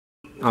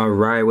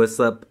Alright, what's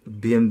up?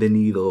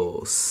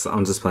 Bienvenidos.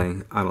 I'm just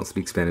playing. I don't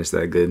speak Spanish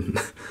that good.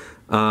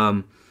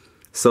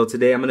 So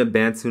today I'm going to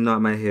Bantu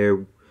knot my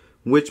hair,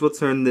 which will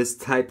turn this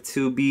type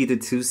 2B to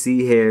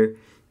 2C hair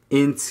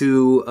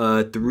into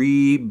a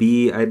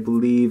 3B, I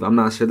believe. I'm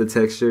not sure the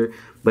texture,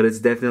 but it's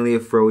definitely a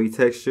froey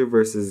texture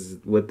versus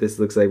what this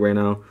looks like right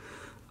now.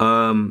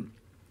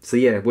 So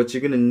yeah, what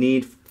you're going to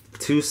need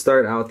to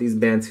start out these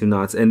Bantu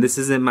knots, and this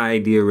isn't my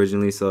idea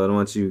originally, so I don't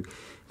want you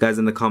guys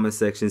in the comment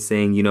section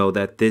saying, you know,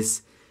 that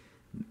this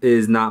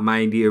is not my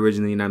idea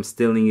originally and I'm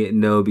stealing it.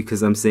 No,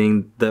 because I'm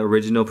saying the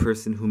original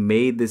person who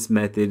made this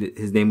method,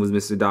 his name was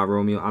Mr.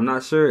 Romeo. I'm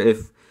not sure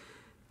if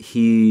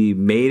he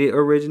made it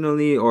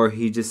originally or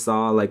he just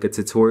saw like a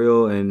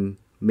tutorial and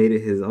made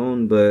it his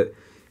own, but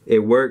it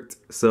worked.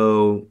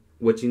 So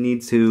what you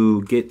need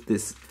to get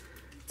this,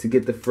 to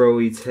get the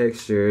froey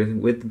texture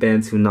with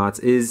Bantu knots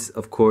is,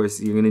 of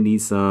course, you're gonna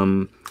need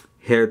some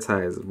hair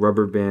ties,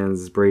 rubber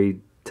bands,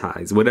 braid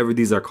ties, whatever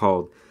these are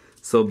called.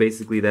 So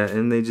basically that,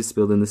 and they just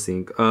spilled in the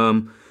sink.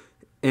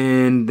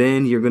 And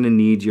then you're gonna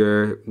need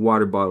your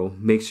water bottle.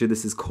 Make sure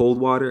this is cold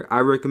water. I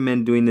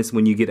recommend doing this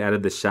when you get out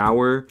of the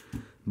shower,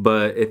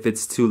 but if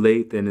it's too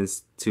late, then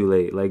it's too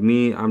late. Like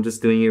me, I'm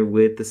just doing it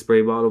with the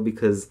spray bottle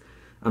because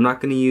I'm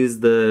not gonna use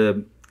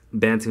the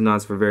Bantu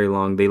knots for very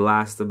long. They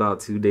last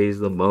about 2 days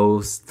the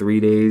most, 3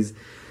 days.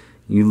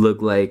 You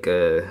look like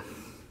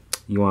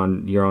you're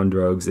on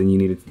drugs and you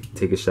need to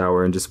take a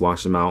shower and just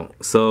wash them out.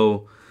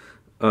 So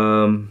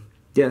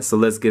yeah, so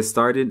let's get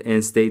started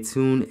and stay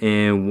tuned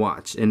and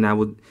watch. And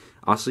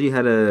I'll show you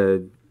how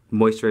to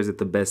moisturize it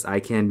the best I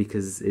can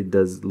because it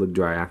does look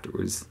dry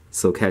afterwards.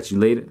 So catch you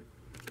later.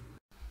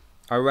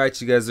 Alright,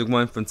 you guys are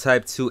going from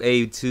type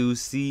 2A,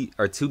 2C,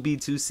 or 2B,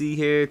 2C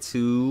hair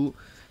to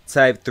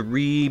type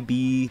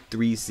 3B,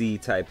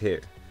 3C type hair.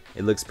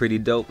 It looks pretty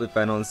dope if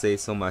I don't say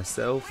so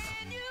myself.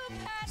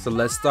 So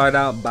let's start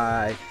out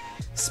by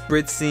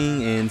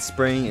spritzing and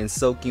spraying and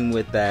soaking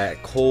with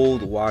that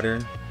cold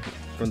water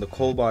from the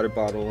cold water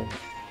bottle,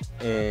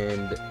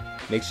 and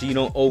make sure you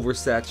don't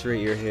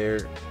oversaturate your hair.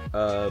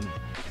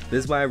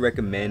 This is why I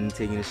recommend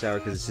taking a shower,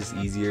 because it's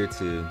just easier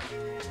to,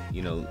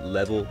 you know,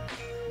 level.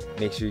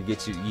 Make sure you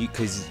get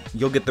because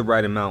you'll get the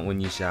right amount when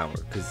you shower,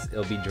 because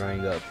it'll be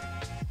drying up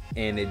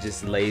and it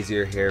just lays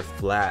your hair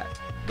flat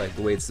like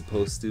the way it's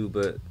supposed to,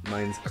 but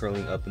mine's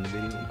curling up in the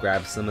video.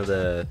 Grab some of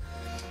the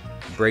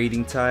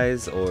braiding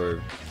ties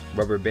or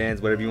rubber bands,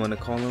 whatever you want to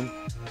call them,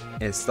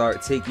 and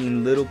start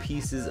taking little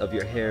pieces of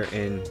your hair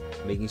and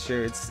making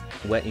sure it's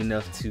wet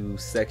enough to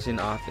section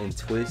off and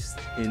twist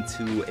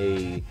into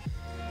a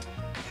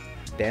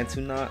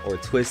Bantu knot, or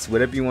twist,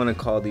 whatever you want to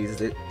call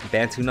these.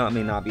 Bantu knot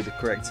may not be the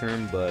correct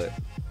term, but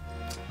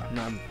I'm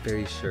not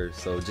very sure,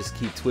 so just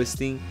keep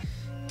twisting.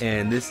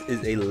 And this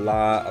is a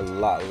lot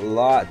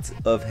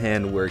of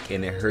hand work,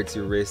 and it hurts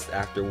your wrist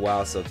after a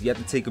while. So if you have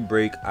to take a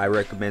break, I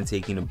recommend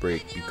taking a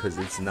break because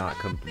it's not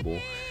comfortable.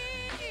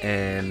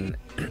 And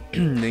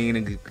then you're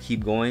gonna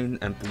keep going.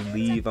 I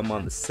believe I'm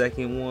on the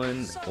second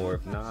one, or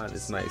if not,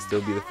 this might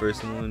still be the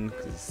first one,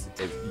 because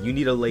you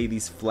need to lay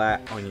these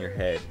flat on your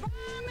head.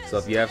 So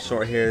if you have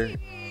short hair,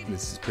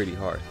 this is pretty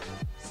hard.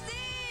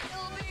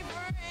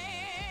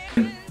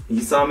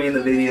 You saw me in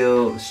the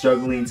video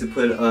struggling to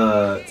put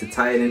to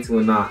tie it into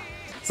a knot.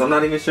 So I'm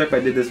not even sure if I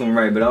did this one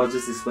right, but I'll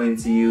just explain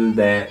to you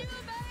that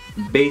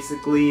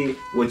basically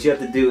what you have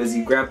to do is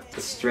you grab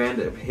a strand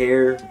of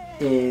hair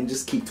and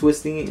just keep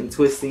twisting it and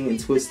twisting and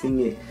twisting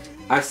it.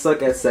 I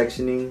suck at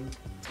sectioning,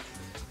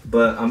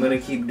 but I'm gonna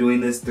keep doing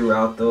this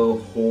throughout the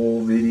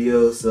whole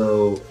video,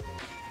 so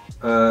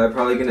I'm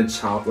probably gonna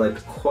chop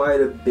like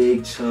quite a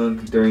big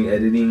chunk during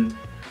editing,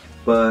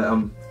 but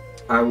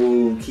I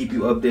will keep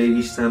you updated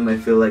each time I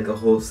feel like a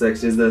whole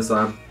section is done.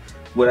 So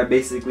what I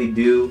basically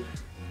do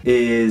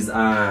is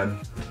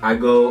I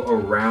go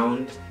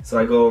around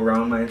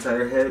my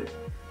entire head,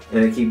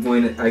 and I keep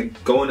going, I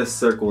go in a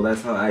circle.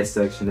 That's how I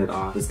section it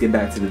off. Let's get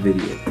back to the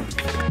video.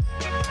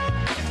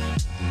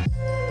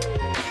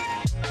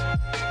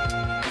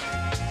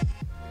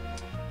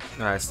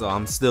 Alright, so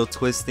I'm still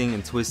twisting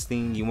and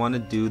twisting. You want to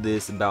do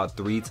this about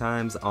 3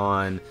 times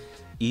on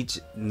each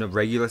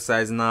regular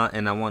size knot,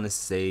 and I want to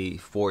say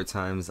 4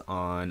 times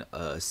on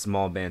a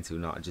small Bantu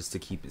knot, just to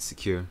keep it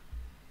secure.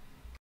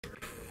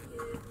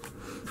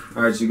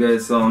 Alright, you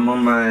guys, so I'm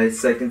on my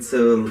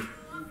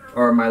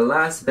my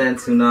last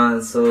Bantu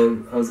knot. So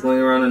I was going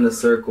around in a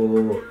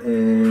circle,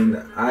 and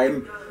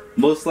I'm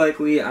most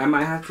likely I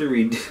might have to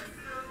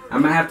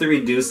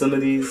redo some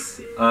of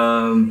these,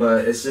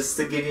 but it's just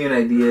to give you an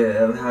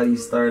idea of how you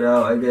start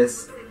out. I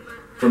guess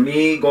for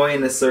me, going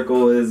in a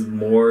circle is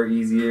more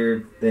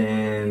easier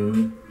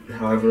than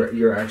however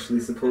you're actually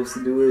supposed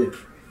to do it.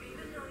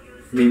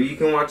 Maybe you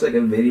can watch like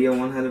a video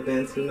on how to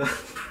Bantu knot.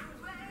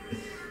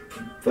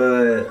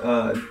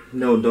 But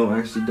no,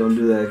 don't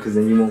do that, because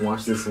then you won't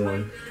watch this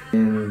one.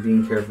 And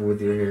being careful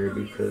with your hair,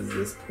 because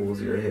this pulls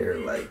your hair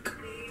like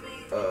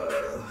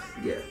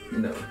yeah, you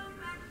know,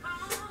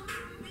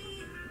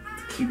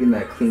 keeping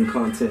that clean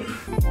content.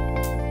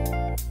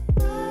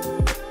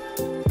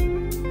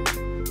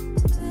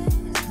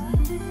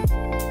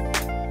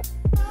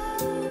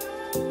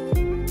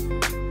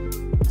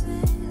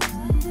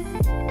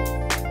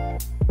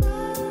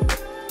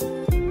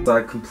 So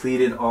I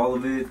completed all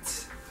of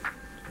it.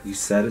 You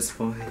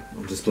satisfied?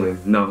 I'm just playing.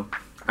 No,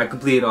 I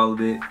completed all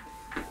of it.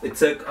 It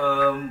took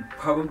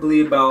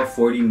probably about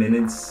 40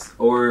 minutes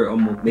or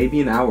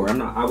maybe an hour.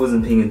 I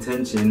wasn't paying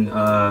attention.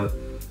 I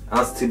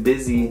was too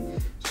busy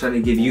trying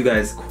to give you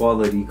guys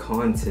quality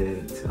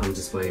content. I'm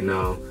just playing.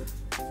 No,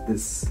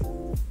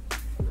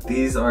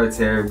 these are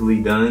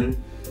terribly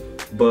done,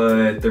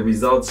 but the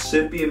results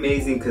should be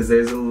amazing because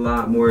there's a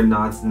lot more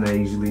knots than I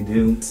usually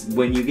do.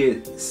 When you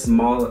get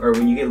small or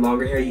when you get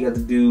longer hair, you have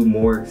to do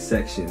more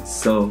sections.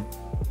 So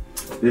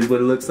this is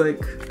what it looks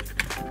like.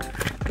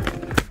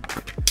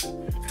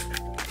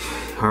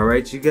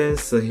 Alright you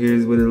guys, so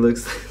here's what it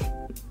looks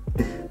like.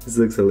 This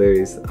looks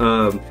hilarious.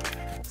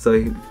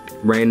 So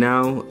right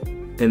now,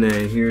 and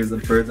then here's a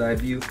bird's eye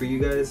view for you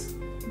guys.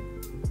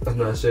 I'm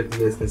not sure if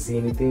you guys can see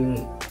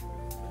anything.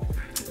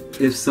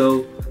 If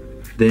so,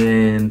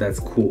 then that's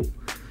cool.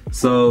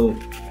 So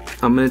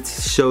I'm gonna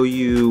show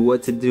you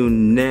what to do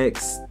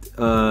next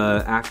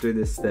after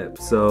this step.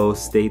 So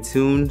stay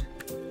tuned.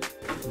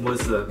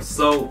 What's up?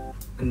 So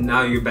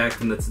now you're back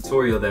from the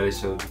tutorial that I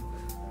showed you.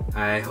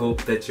 I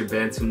hope that your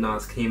Bantu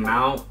knots came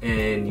out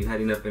and you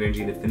had enough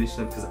energy to finish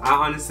them, because I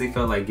honestly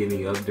felt like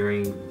giving up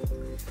during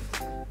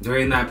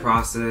that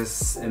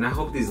process. And I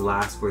hope these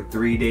last for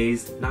 3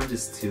 days, not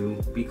just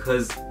 2,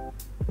 because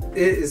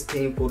it is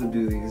painful to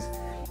do these.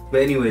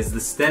 But anyways,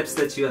 the steps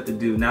that you have to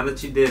do, now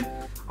that you did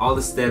all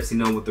the steps, you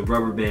know, with the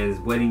rubber bands,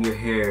 wetting your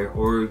hair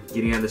or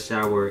getting out of the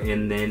shower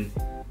and then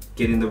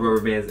getting the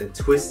rubber bands and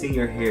twisting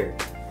your hair.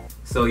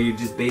 So you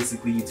just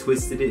basically, you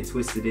twisted it.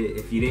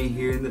 If you didn't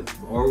hear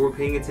or were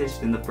paying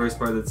attention in the first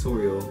part of the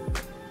tutorial,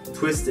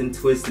 twist and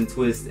twist and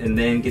twist, and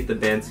then get the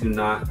Bantu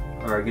knot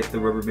or get the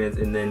rubber bands,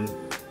 and then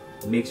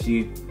make sure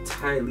you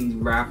tightly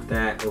wrap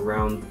that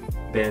around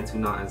the Bantu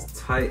knot as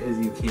tight as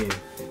you can.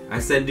 I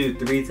said do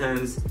 3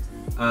 times,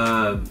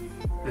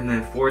 and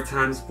then 4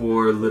 times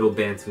for little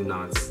Bantu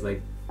knots.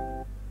 Like,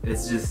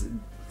 it's just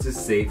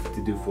safe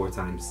to do 4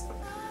 times.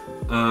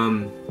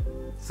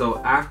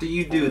 So after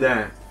you do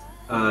that,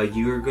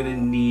 you're gonna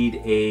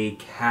need a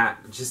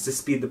cap just to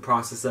speed the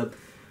process up,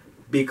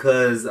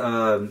 because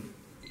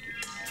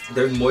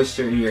there's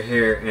moisture in your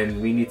hair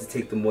and we need to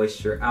take the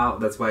moisture out.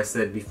 That's why I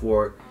said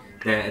before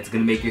that it's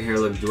gonna make your hair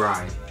look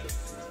dry.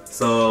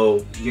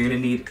 So you're gonna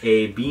need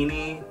a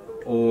beanie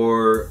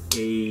or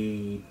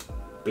a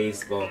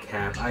baseball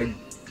cap. I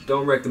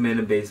don't recommend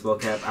a baseball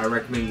cap. I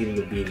recommend getting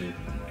a beanie.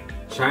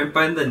 Try and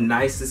find the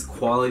nicest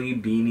quality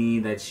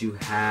beanie that you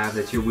have,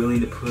 that you're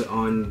willing to put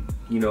on,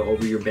 you know,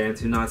 over your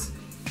Bantu knots,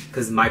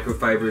 because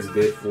microfiber is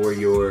good for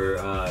your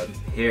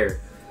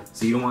hair.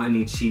 So you don't want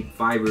any cheap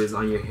fibers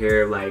on your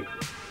hair, like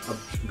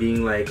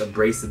being like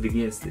abrasive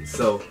against it.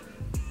 So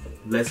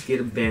let's get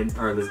a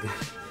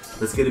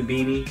let's get a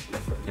beanie,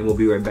 and we'll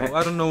be right back.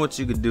 Well, I don't know what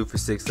you could do for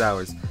 6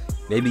 hours.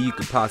 Maybe you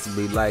could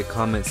possibly like,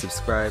 comment,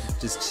 subscribe,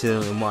 just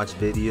chill and watch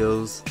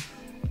videos.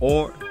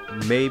 Or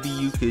maybe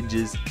you could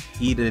just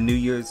eat a New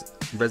Year's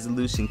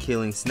resolution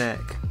killing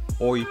snack.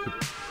 Or you could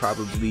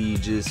probably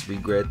just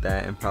regret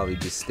that and probably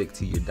just stick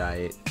to your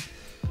diet,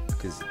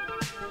 because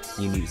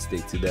you need to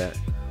stick to that.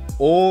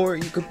 Or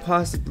you could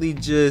possibly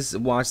just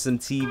watch some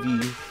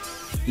TV,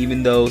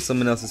 even though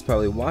someone else is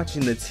probably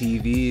watching the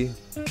TV.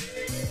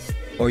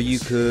 Or you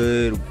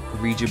could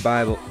read your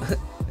Bible.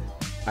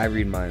 I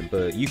read mine,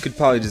 but you could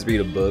probably just read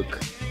a book.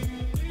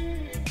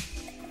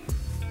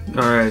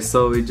 Alright,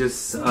 so we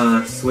just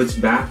switched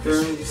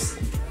bathrooms.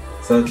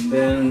 So it's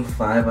been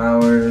 5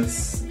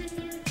 hours.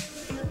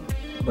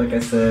 Like I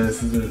said,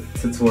 this is a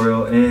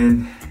tutorial,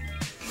 and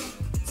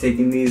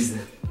taking these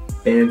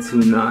Bantu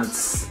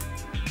knots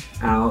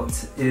out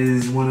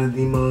is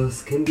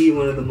can be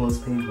one of the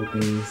most painful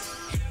things.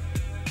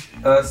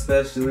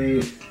 Especially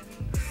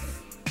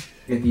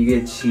if you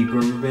get cheap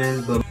rubber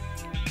bands.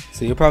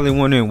 So you're probably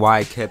wondering why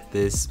I kept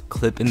this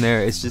clip in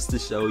there. It's just to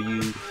show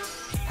you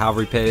how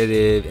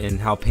repetitive and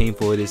how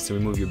painful it is to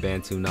remove your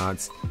Bantu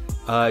knots.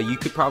 You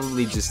could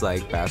probably just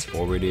like fast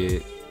forward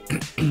it.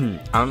 I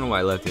don't know why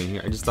I left it in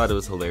here. I just thought it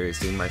was hilarious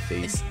seeing my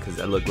face, because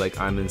I look like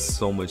I'm in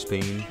so much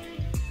pain.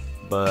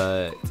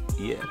 But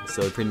yeah,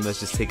 so pretty much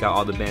just take out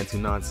all the Bantu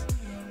knots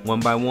one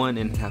by one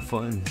and have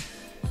fun.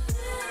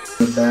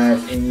 The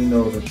back, and you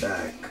know the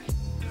back.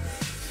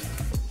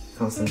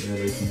 How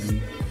sensitive it can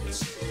be.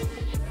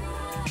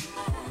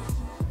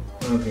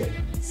 Okay,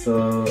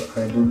 so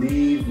I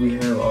believe we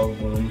have all of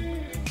them.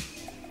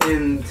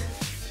 And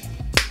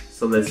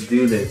so let's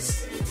do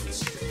this.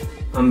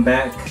 I'm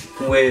back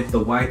with the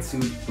white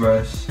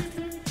toothbrush,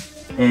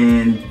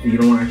 and you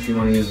don't actually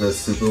want to use the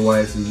super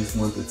white, so you just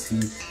want the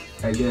tooth,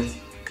 I guess.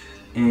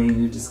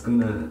 And you're just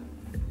gonna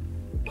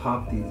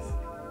pop these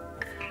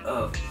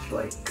up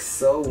like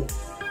so.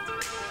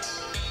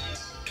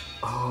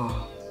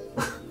 Oh.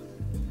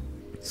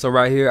 So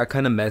right here I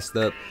kind of messed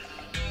up.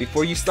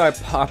 Before you start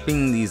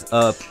popping these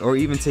up or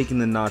even taking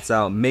the knots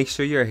out, make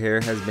sure your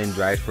hair has been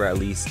dried for at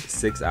least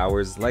 6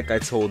 hours, like I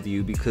told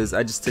you, because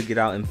I just took it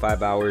out in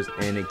 5 hours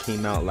and it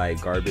came out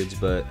like garbage.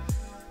 But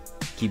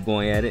keep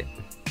going at it.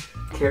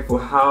 careful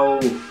how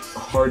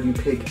hard you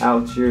pick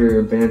out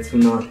your bantu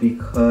knot,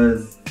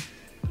 because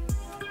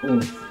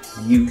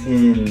you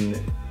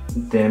can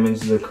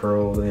damage the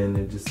curl and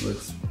it just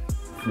looks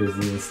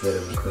frizzy instead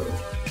of a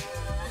curl.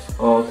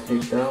 All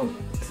picked out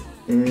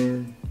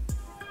and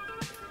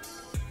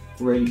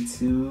ready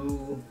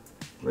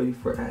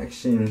for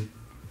action.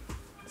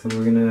 So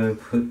we're gonna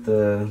put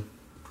the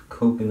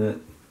coconut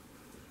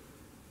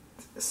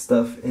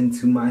stuff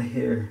into my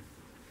hair.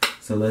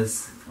 So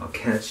I'll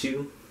catch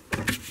you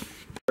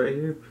right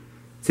here.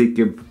 Take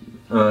your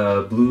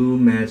blue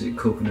magic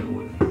coconut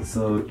oil.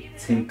 So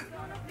take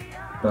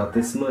about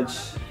this much.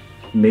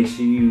 Make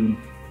sure you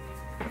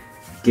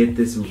get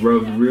this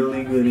rubbed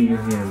really good in your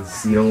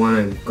hands. You don't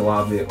want to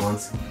glob it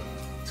onto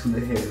the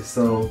hair.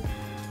 So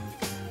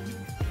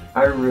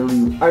I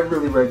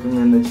really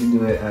recommend that you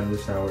do it out of the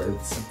shower.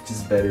 It's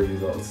just better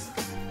results.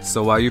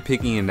 So while you're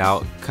picking it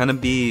out, kind of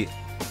be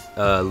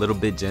a little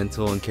bit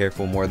gentle and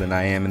careful, more than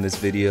I am in this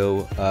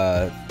video.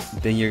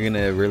 Then you're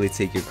gonna really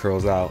take your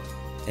curls out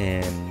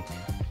and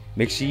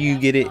make sure you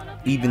get it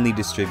evenly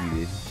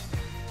distributed.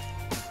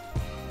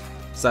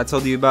 So I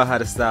told you about how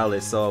to style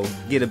it. So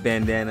get a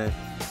bandana.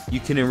 You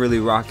couldn't really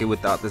rock it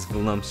without this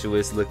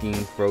voluptuous looking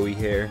froey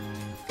hair,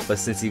 but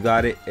since you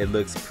got it, it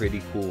looks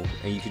pretty cool.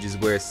 And you could just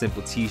wear a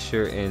simple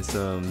t-shirt and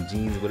some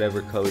jeans,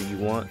 whatever color you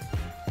want,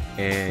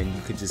 and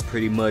you could just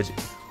pretty much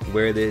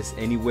wear this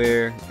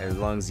anywhere as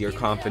long as you're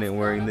confident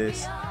wearing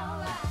this.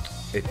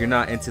 If you're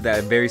not into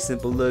that very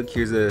simple look,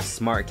 here's a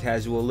smart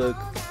casual look.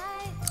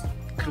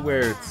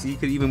 You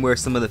could even wear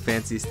some of the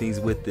fanciest things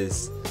with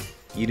this.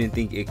 You didn't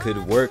think it could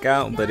work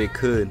out, but it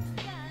could.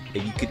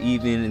 You could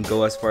even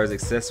go as far as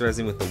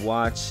accessorizing with the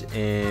watch.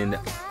 And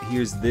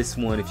here's this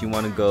one if you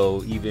want to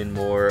go even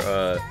more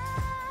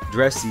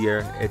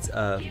dressier. It's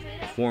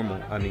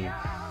formal. I mean,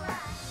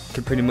 you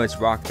could pretty much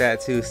rock that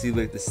too. See,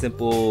 like the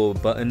simple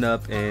button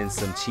up and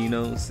some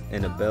chinos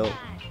and a belt.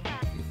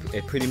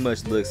 It pretty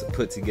much looks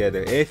put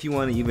together. If you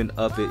want to even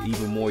up it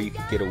even more, you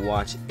could get a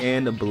watch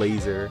and a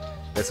blazer.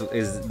 This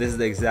is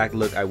the exact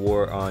look I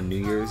wore on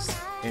New Year's,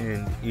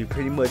 and you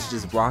pretty much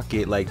just rock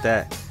it like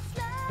that.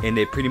 And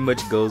it pretty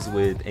much goes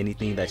with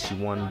anything that you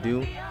want to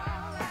do.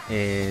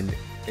 And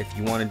if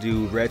you want to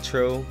do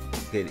retro,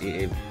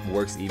 it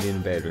works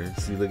even better.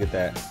 See, look at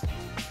that.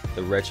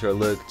 The retro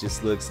look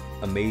just looks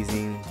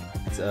amazing.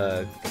 It's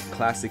a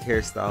classic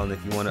hairstyle, and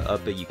if you want to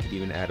up it, you could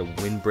even add a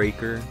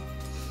windbreaker.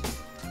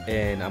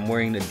 And I'm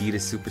wearing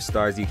Adidas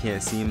Superstars. You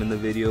can't see them in the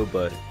video,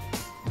 but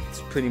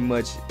it's pretty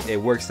much, it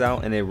works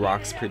out and it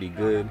rocks pretty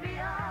good.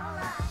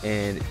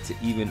 And to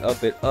even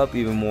up it up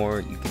even more,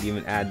 you could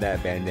even add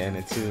that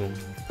bandana too.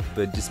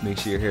 But just make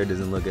sure your hair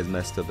doesn't look as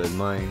messed up as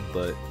mine.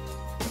 But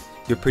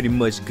you're pretty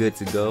much good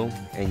to go,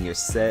 and you're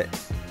set,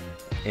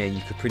 and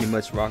you could pretty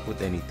much rock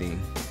with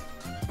anything.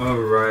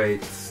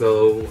 Alright,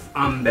 so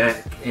I'm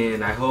back,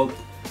 and I hope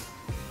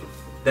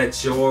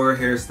that your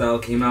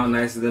hairstyle came out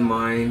nicer than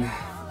mine,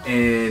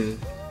 and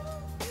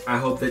I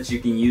hope that you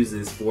can use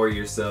this for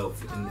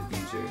yourself in the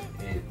future.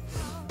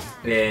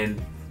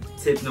 And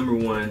tip number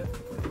one,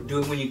 do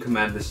it when you come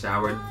out of the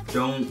shower.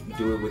 Don't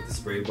do it with the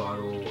spray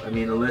bottle. I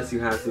mean, unless you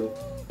have to.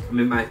 I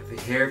mean, my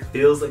hair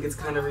feels like it's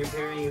kind of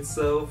repairing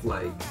itself.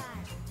 Like,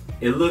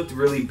 it looked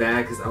really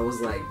bad because I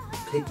was like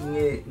picking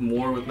it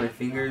more with my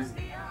fingers.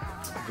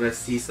 But I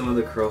see some of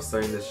the curls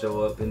starting to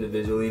show up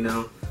individually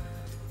now.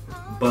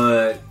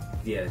 But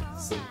yeah,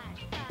 so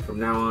from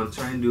now on,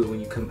 try and do it when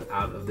you come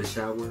out of the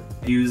shower.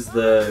 Use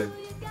the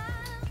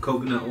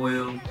coconut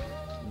oil,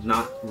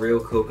 not real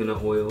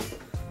coconut oil.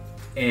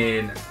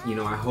 And you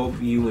know, I hope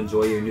you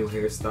enjoy your new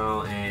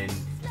hairstyle, and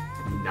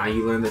now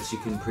you learn that you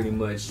can pretty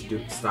much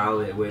style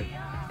it with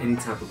any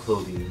type of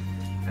clothing.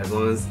 As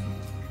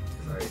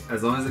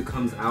long as it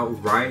comes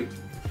out right,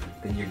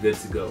 then you're good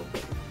to go.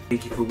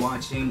 Thank you for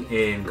watching,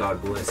 and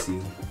God bless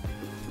you.